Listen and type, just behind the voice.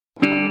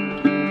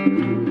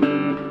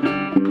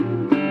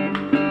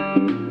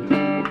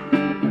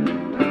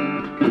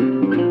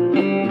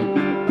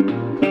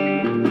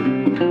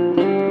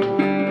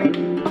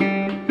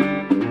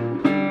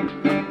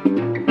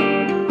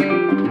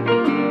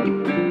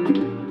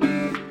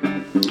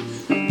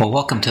Well,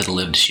 welcome to the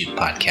Live to Shoot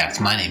podcast.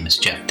 My name is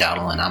Jeff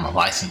Dowdle, and I'm a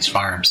licensed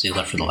firearms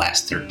dealer for the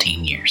last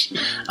 13 years.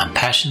 I'm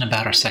passionate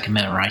about our Second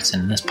Amendment rights,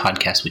 and in this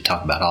podcast we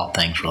talk about all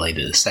things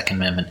related to the Second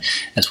Amendment,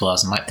 as well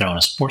as I might throw in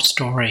a sports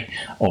story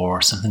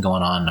or something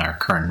going on in our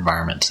current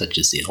environment, such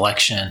as the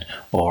election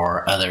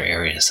or other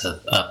areas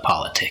of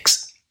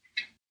politics.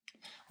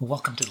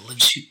 Welcome to the Live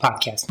to Shoot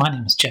podcast. My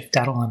name is Jeff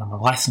Dowdle, and I'm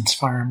a licensed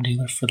firearm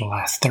dealer for the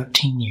last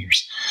 13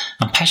 years.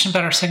 I'm passionate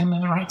about our Second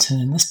Amendment rights,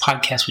 and in this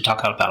podcast, we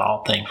talk about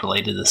all things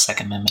related to the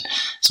Second Amendment,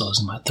 as well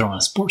as I might throw in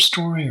a sports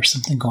story or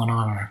something going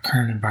on in our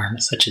current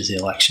environment, such as the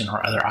election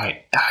or other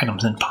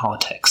items in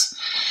politics.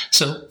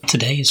 So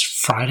today is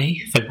Friday,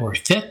 February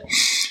 5th,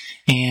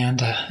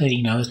 and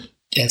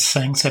as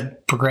things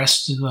have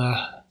progressed through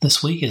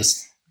this week,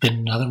 it's been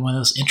another one of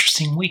those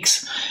interesting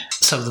weeks.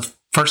 So the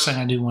first thing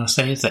I do want to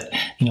say is that,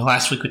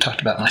 last week we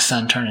talked about my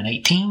son turning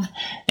 18,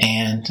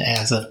 and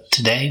as of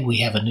today, we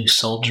have a new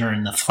soldier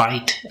in the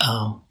fight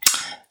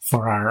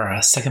for our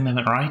Second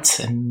Amendment rights,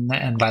 and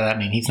by that I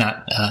mean he's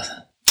not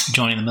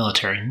joining the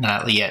military,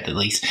 not yet at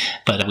least,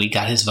 but we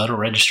got his voter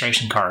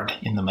registration card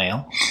in the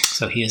mail,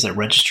 so he is a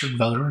registered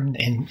voter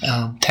in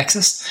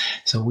Texas,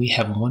 so we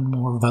have one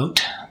more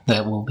vote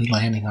that will be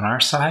landing on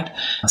our side,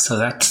 so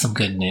that's some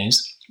good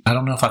news. I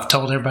don't know if I've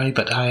told everybody,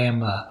 but I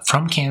am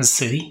from Kansas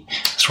City.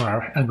 That's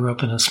where I grew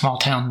up in a small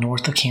town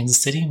north of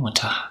Kansas City and went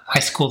to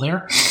high school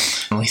there.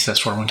 At least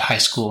that's where I went to high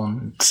school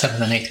in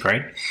 7th and 8th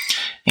grade.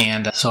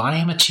 And so I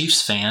am a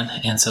Chiefs fan.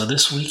 And so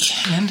this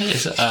weekend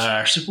is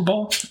our Super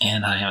Bowl,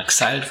 and I am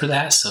excited for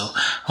that. So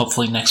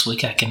hopefully next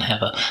week I can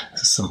have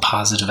some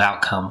positive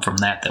outcome from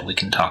that we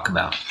can talk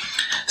about.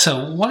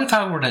 So what if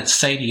I were to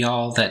say to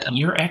y'all that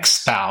your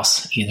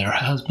ex-spouse, either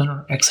husband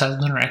or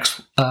ex-husband or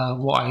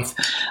ex-wife,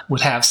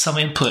 would have some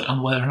input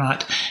on whether or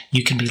not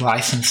you can be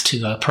licensed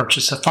to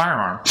purchase a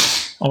firearm?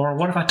 Or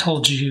what if I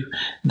told you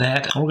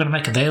that we're going to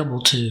make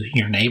available to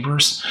your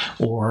neighbors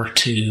or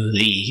to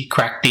the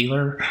crack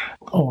dealer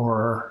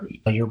or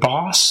your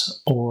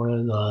boss or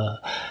the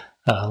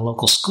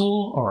local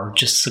school or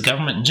just the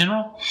government in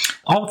general,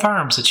 all the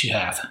firearms that you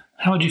have?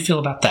 How would you feel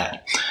about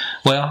that?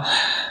 Well,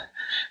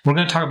 we're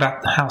going to talk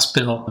about House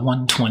Bill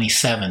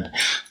 127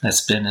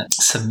 that's been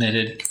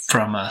submitted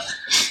from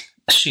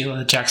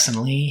Sheila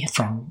Jackson Lee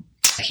from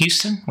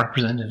Houston,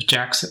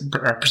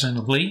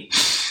 Representative Lee.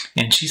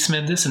 And she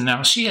submitted this, and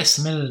now she has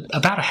submitted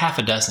about a half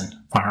a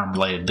dozen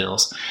firearm-related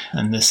bills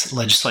in this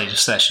legislative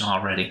session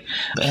already.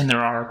 And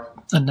there are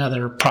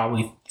another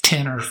probably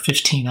 10 or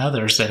 15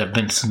 others that have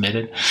been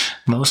submitted.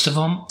 Most of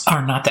them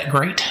are not that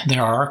great.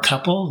 There are a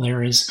couple.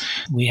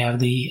 We have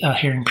the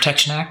Hearing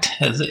Protection Act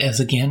has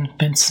again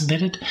been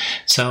submitted.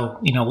 So,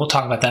 we'll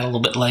talk about that a little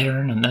bit later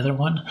in another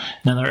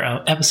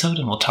episode,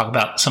 and we'll talk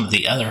about some of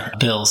the other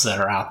bills that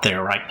are out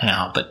there right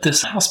now. But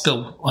this House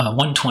Bill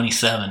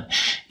 127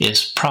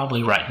 is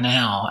probably right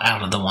now,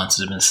 out of the ones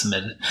that have been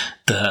submitted,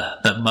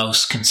 the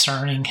most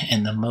concerning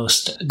and the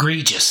most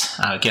egregious,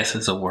 I guess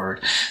is a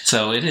word.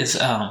 So it is...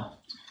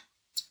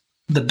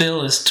 The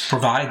bill is to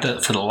provide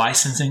for the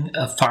licensing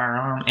of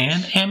firearm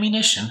and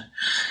ammunition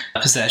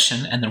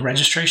possession and the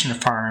registration of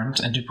firearms,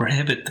 and to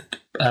prohibit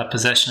the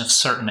possession of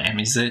certain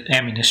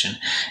ammunition.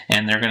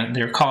 And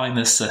they're calling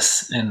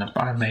this, and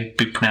I may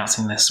be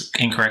pronouncing this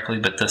incorrectly,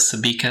 but the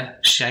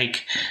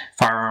Sabika-Sheikh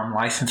Firearm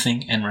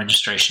Licensing and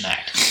Registration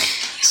Act.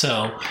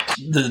 So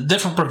the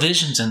different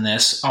provisions in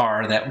this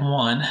are that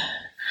one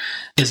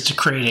is to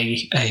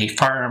create a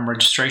firearm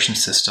registration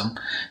system.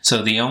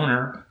 So the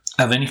owner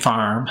of any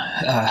firearm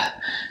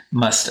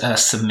must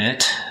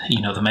submit,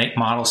 the make,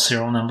 model,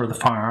 serial number of the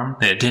firearm,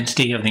 the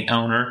identity of the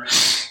owner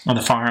of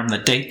the firearm, the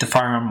date the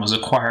firearm was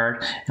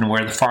acquired, and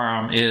where the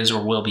firearm is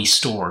or will be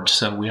stored.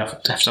 So we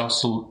have to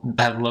also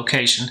have the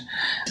location.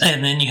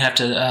 And then you have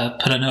to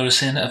put a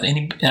notice in of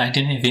any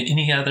identity of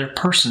any other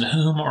person to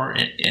whom or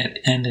at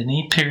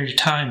any period of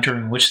time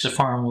during which the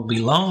firearm will be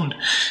loaned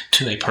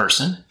to a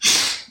person.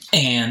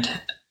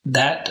 And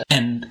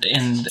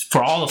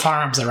for all the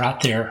firearms that are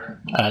out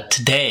there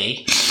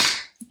today,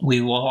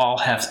 we will all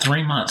have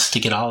 3 months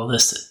to get all of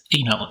this,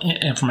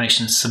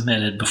 information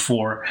submitted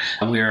before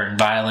we are in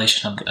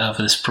violation of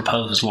this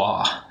proposed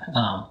law.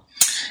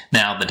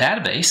 Now, the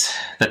database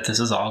that this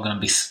is all going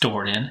to be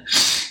stored in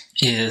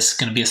is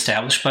going to be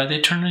established by the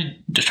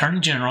Attorney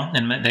General,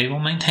 and they will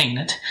maintain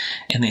it.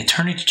 And the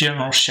Attorney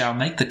General shall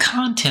make the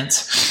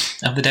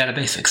contents of the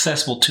database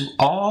accessible to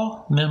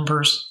all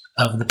members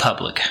of the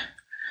public,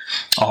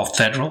 all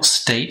federal,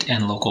 state,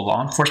 and local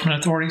law enforcement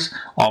authorities,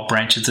 all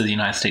branches of the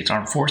United States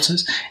Armed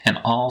Forces, and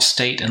all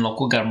state and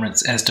local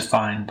governments as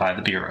defined by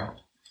the Bureau.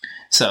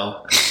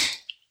 So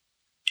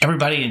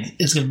everybody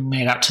is going to be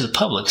made out to the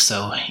public,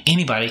 so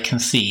anybody can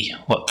see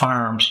what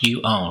firearms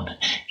you own.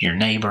 Your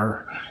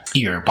neighbor,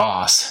 your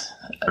boss,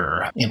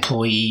 or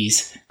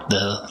employees,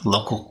 the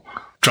local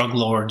drug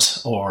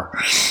lords or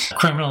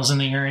criminals in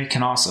the area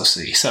can also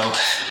see. So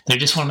they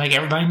just want to make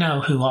everybody know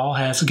who all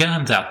has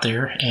guns out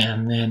there.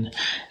 And then,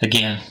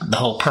 again, the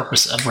whole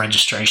purpose of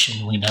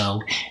registration, we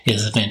know,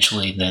 is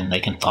eventually then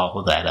they can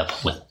follow that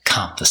up with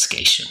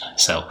confiscation.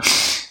 So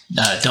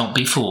Don't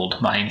be fooled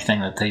by anything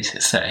that they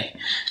say.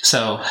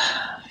 So,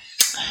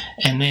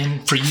 and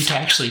then for you to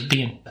actually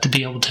be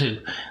able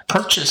to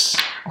purchase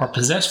or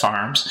possess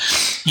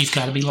firearms, you've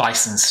got to be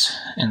licensed.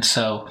 And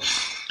so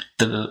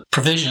the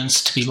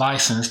provisions to be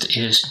licensed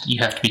is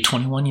you have to be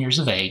 21 years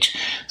of age.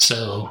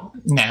 So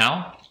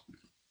now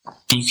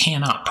you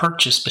cannot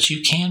purchase, but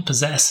you can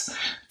possess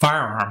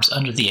firearms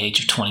under the age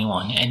of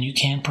 21, and you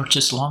can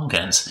purchase long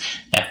guns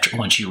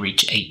once you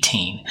reach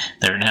 18.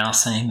 They're now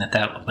saying that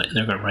they're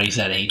going to raise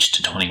that age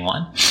to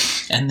 21.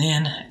 And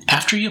then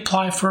after you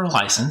apply for a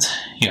license,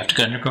 you have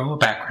to undergo a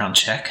background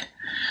check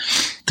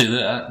through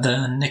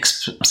the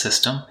NICS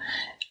system.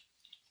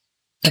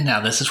 And now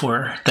this is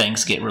where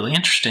things get really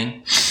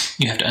interesting.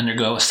 You have to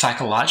undergo a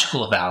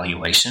psychological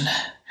evaluation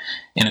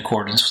in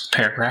accordance with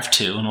paragraph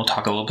 2, and we'll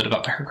talk a little bit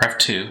about paragraph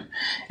 2.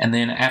 And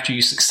then after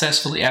the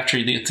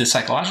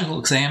psychological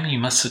exam, you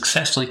must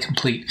successfully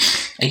complete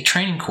a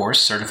training course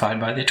certified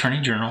by the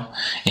Attorney General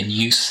in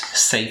use,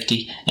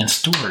 safety, and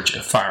storage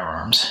of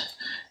firearms.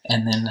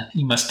 And then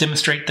you must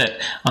demonstrate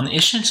that on the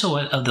issuance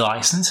of the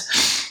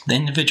license, the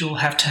individual will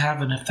have to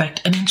have an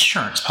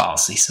insurance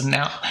policy. So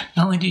now,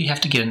 not only do you have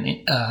to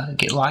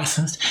get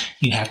licensed,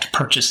 you have to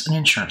purchase an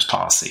insurance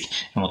policy.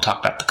 And we'll talk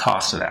about the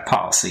cost of that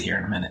policy here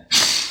in a minute.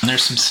 And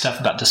there's some stuff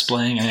about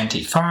displaying and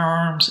antique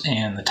firearms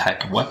and the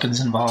type of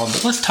weapons involved.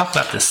 But let's talk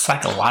about the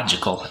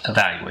psychological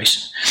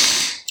evaluation.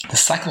 The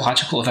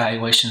psychological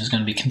evaluation is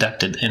going to be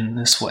conducted in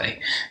this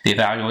way. The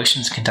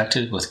evaluation is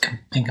conducted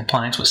in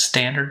compliance with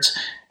standards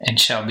and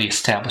shall be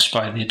established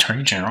by the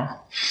Attorney General.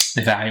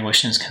 The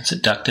evaluation is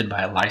conducted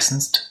by a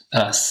licensed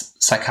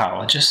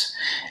psychologist,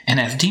 and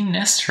as deemed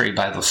necessary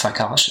by the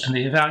psychologist, and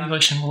the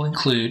evaluation will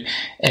include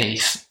a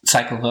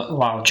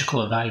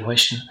psychological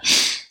evaluation.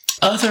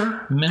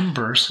 Other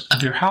members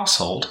of your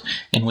household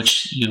in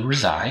which you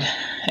reside,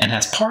 and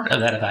as part of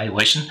that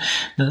evaluation,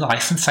 the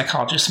licensed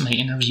psychologist may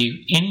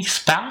interview any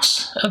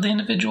spouse of the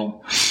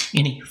individual,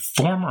 any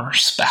former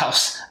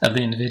spouse of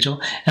the individual,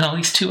 and at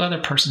least 2 other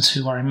persons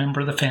who are a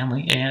member of the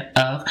family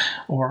of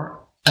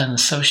or an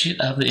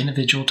associate of the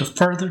individual to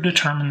further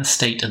determine the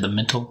state of the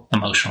mental,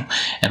 emotional,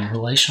 and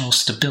relational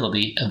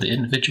stability of the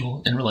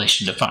individual in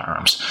relation to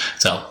firearms.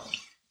 So,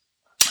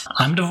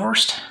 I'm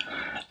divorced.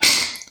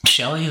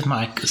 Shelley is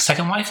my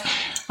second wife.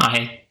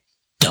 I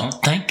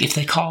don't think if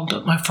they called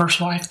up my first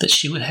wife that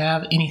she would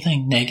have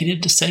anything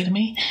negative to say to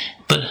me.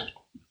 But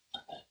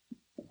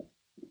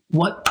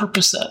what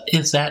purpose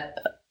is that,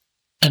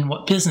 and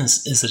what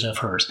business is it of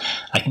hers?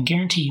 I can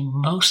guarantee you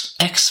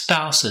most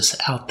ex-spouses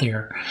out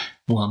there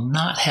will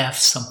not have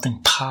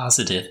something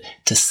positive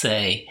to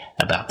say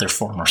about their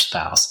former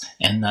spouse.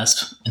 And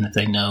if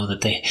they know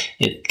that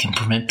it can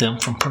prevent them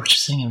from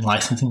purchasing and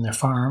licensing their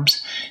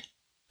firearms,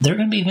 they're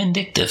going to be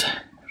vindictive.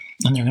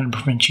 And they're going to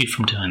prevent you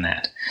from doing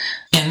that.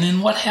 And then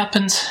what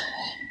happens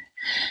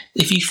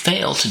if you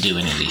fail to do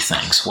any of these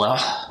things? Well,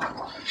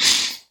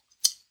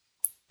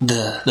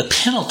 the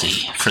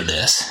penalty for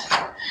this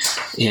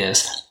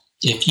is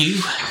if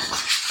you...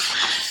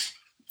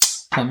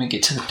 Let me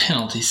get to the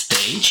penalty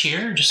stage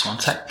here. Just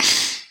one sec.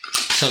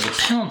 So the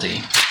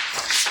penalty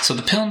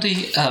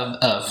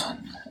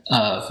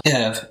of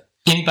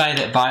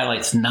anybody that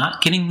violates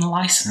not getting the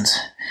license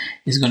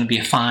is going to be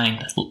a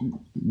fine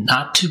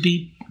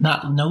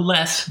no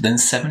less than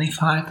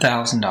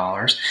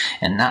 $75,000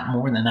 and not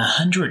more than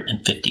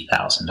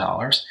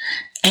 $150,000.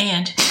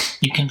 And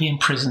you can be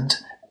imprisoned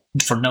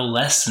for no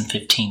less than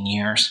 15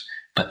 years,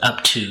 but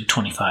up to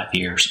 25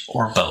 years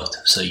or both.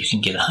 So you can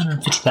get a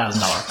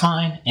 $150,000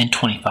 fine and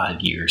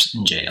 25 years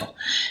in jail.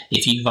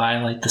 If you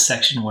violate the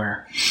section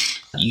where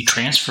you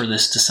transfer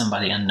this to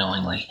somebody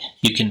unknowingly,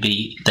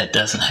 that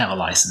doesn't have a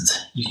license,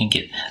 you can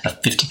get a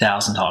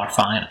 $50,000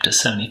 fine up to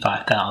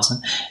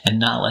 $75,000 and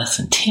not less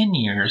than 10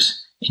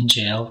 years in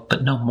jail,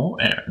 but no more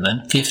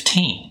than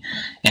 15,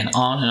 and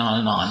on and on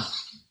and on.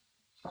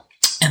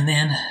 And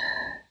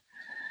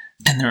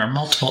there are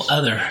multiple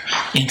other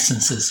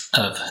instances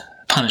of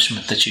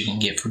punishment that you can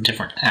get for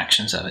different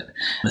actions of it.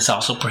 This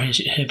also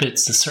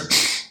prohibits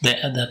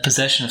the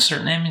possession of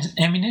certain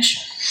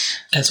ammunition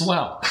as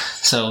well.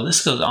 So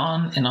this goes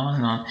on and on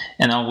and on.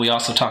 And we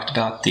also talked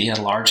about the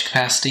large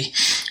capacity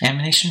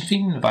ammunition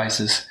feeding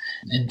devices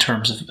in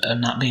terms of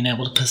not being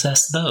able to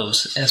possess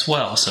those as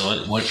well.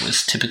 So what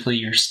was typically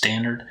your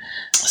standard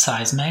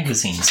size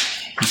magazines,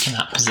 you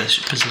cannot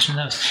position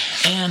those.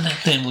 And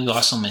then we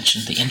also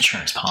mentioned the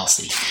insurance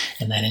policy.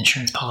 And that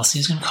insurance policy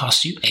is going to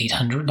cost you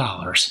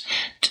 $800.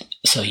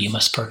 So you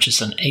must purchase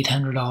an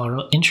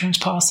 $800 insurance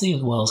policy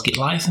as well as get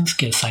licensed,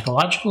 get a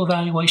psychological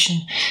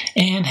evaluation,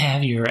 and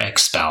have your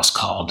ex-spouse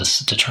called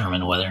to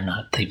determine whether or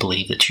not they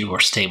believe that you are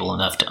stable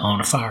enough to own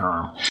a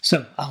firearm.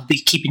 So I'll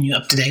be keeping you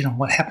up to date on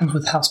what happens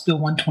with House Bill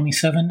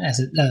 127 as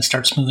it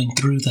starts moving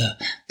through the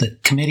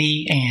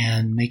committee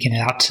and making it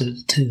out to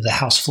the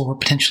House floor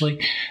potentially.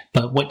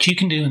 But what you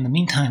can do in the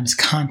meantime is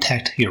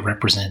contact your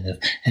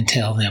representative and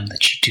tell them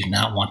that you do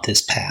not want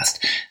this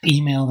passed.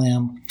 Email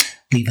them,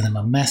 leave them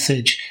a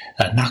message,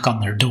 knock on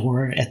their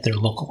door at their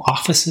local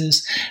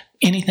offices,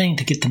 anything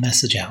to get the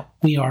message out.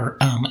 We are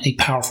a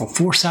powerful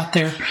force out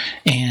there,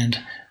 and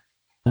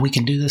we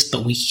can do this,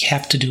 but we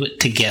have to do it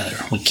together.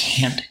 We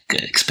can't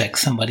expect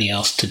somebody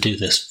else to do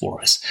this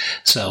for us.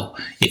 So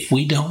if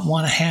we don't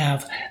want to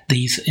have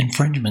these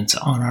infringements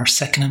on our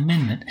Second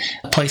Amendment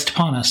placed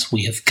upon us,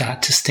 we have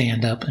got to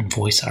stand up and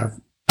voice our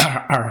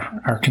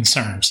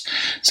concerns.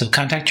 So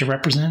contact your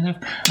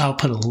representative. I'll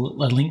put a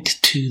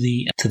link to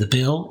the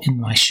bill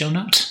in my show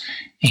notes,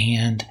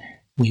 and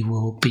we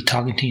will be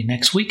talking to you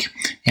next week.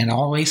 And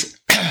always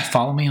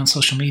follow me on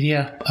social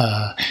media,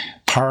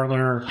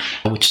 Parler,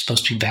 which is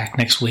supposed to be back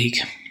next week,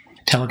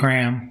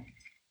 Telegram,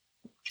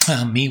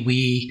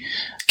 MeWe,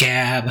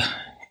 Gab,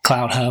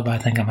 Cloud Hub. I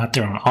think I'm out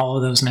there on all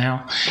of those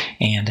now.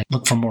 And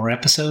look for more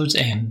episodes,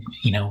 and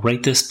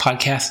rate this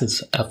podcast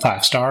as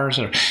 5 stars,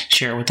 or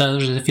share it with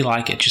others if you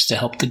like it, just to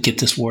help to get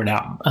this word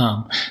out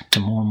to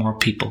more and more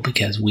people,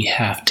 because we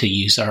have to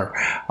use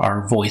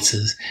our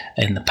voices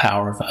and the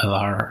power of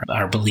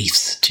our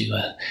beliefs to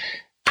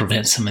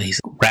prevent some of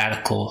these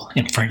radical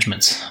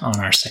infringements on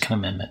our Second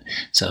Amendment.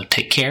 So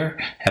take care,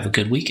 have a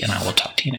good week, and I will talk to you next.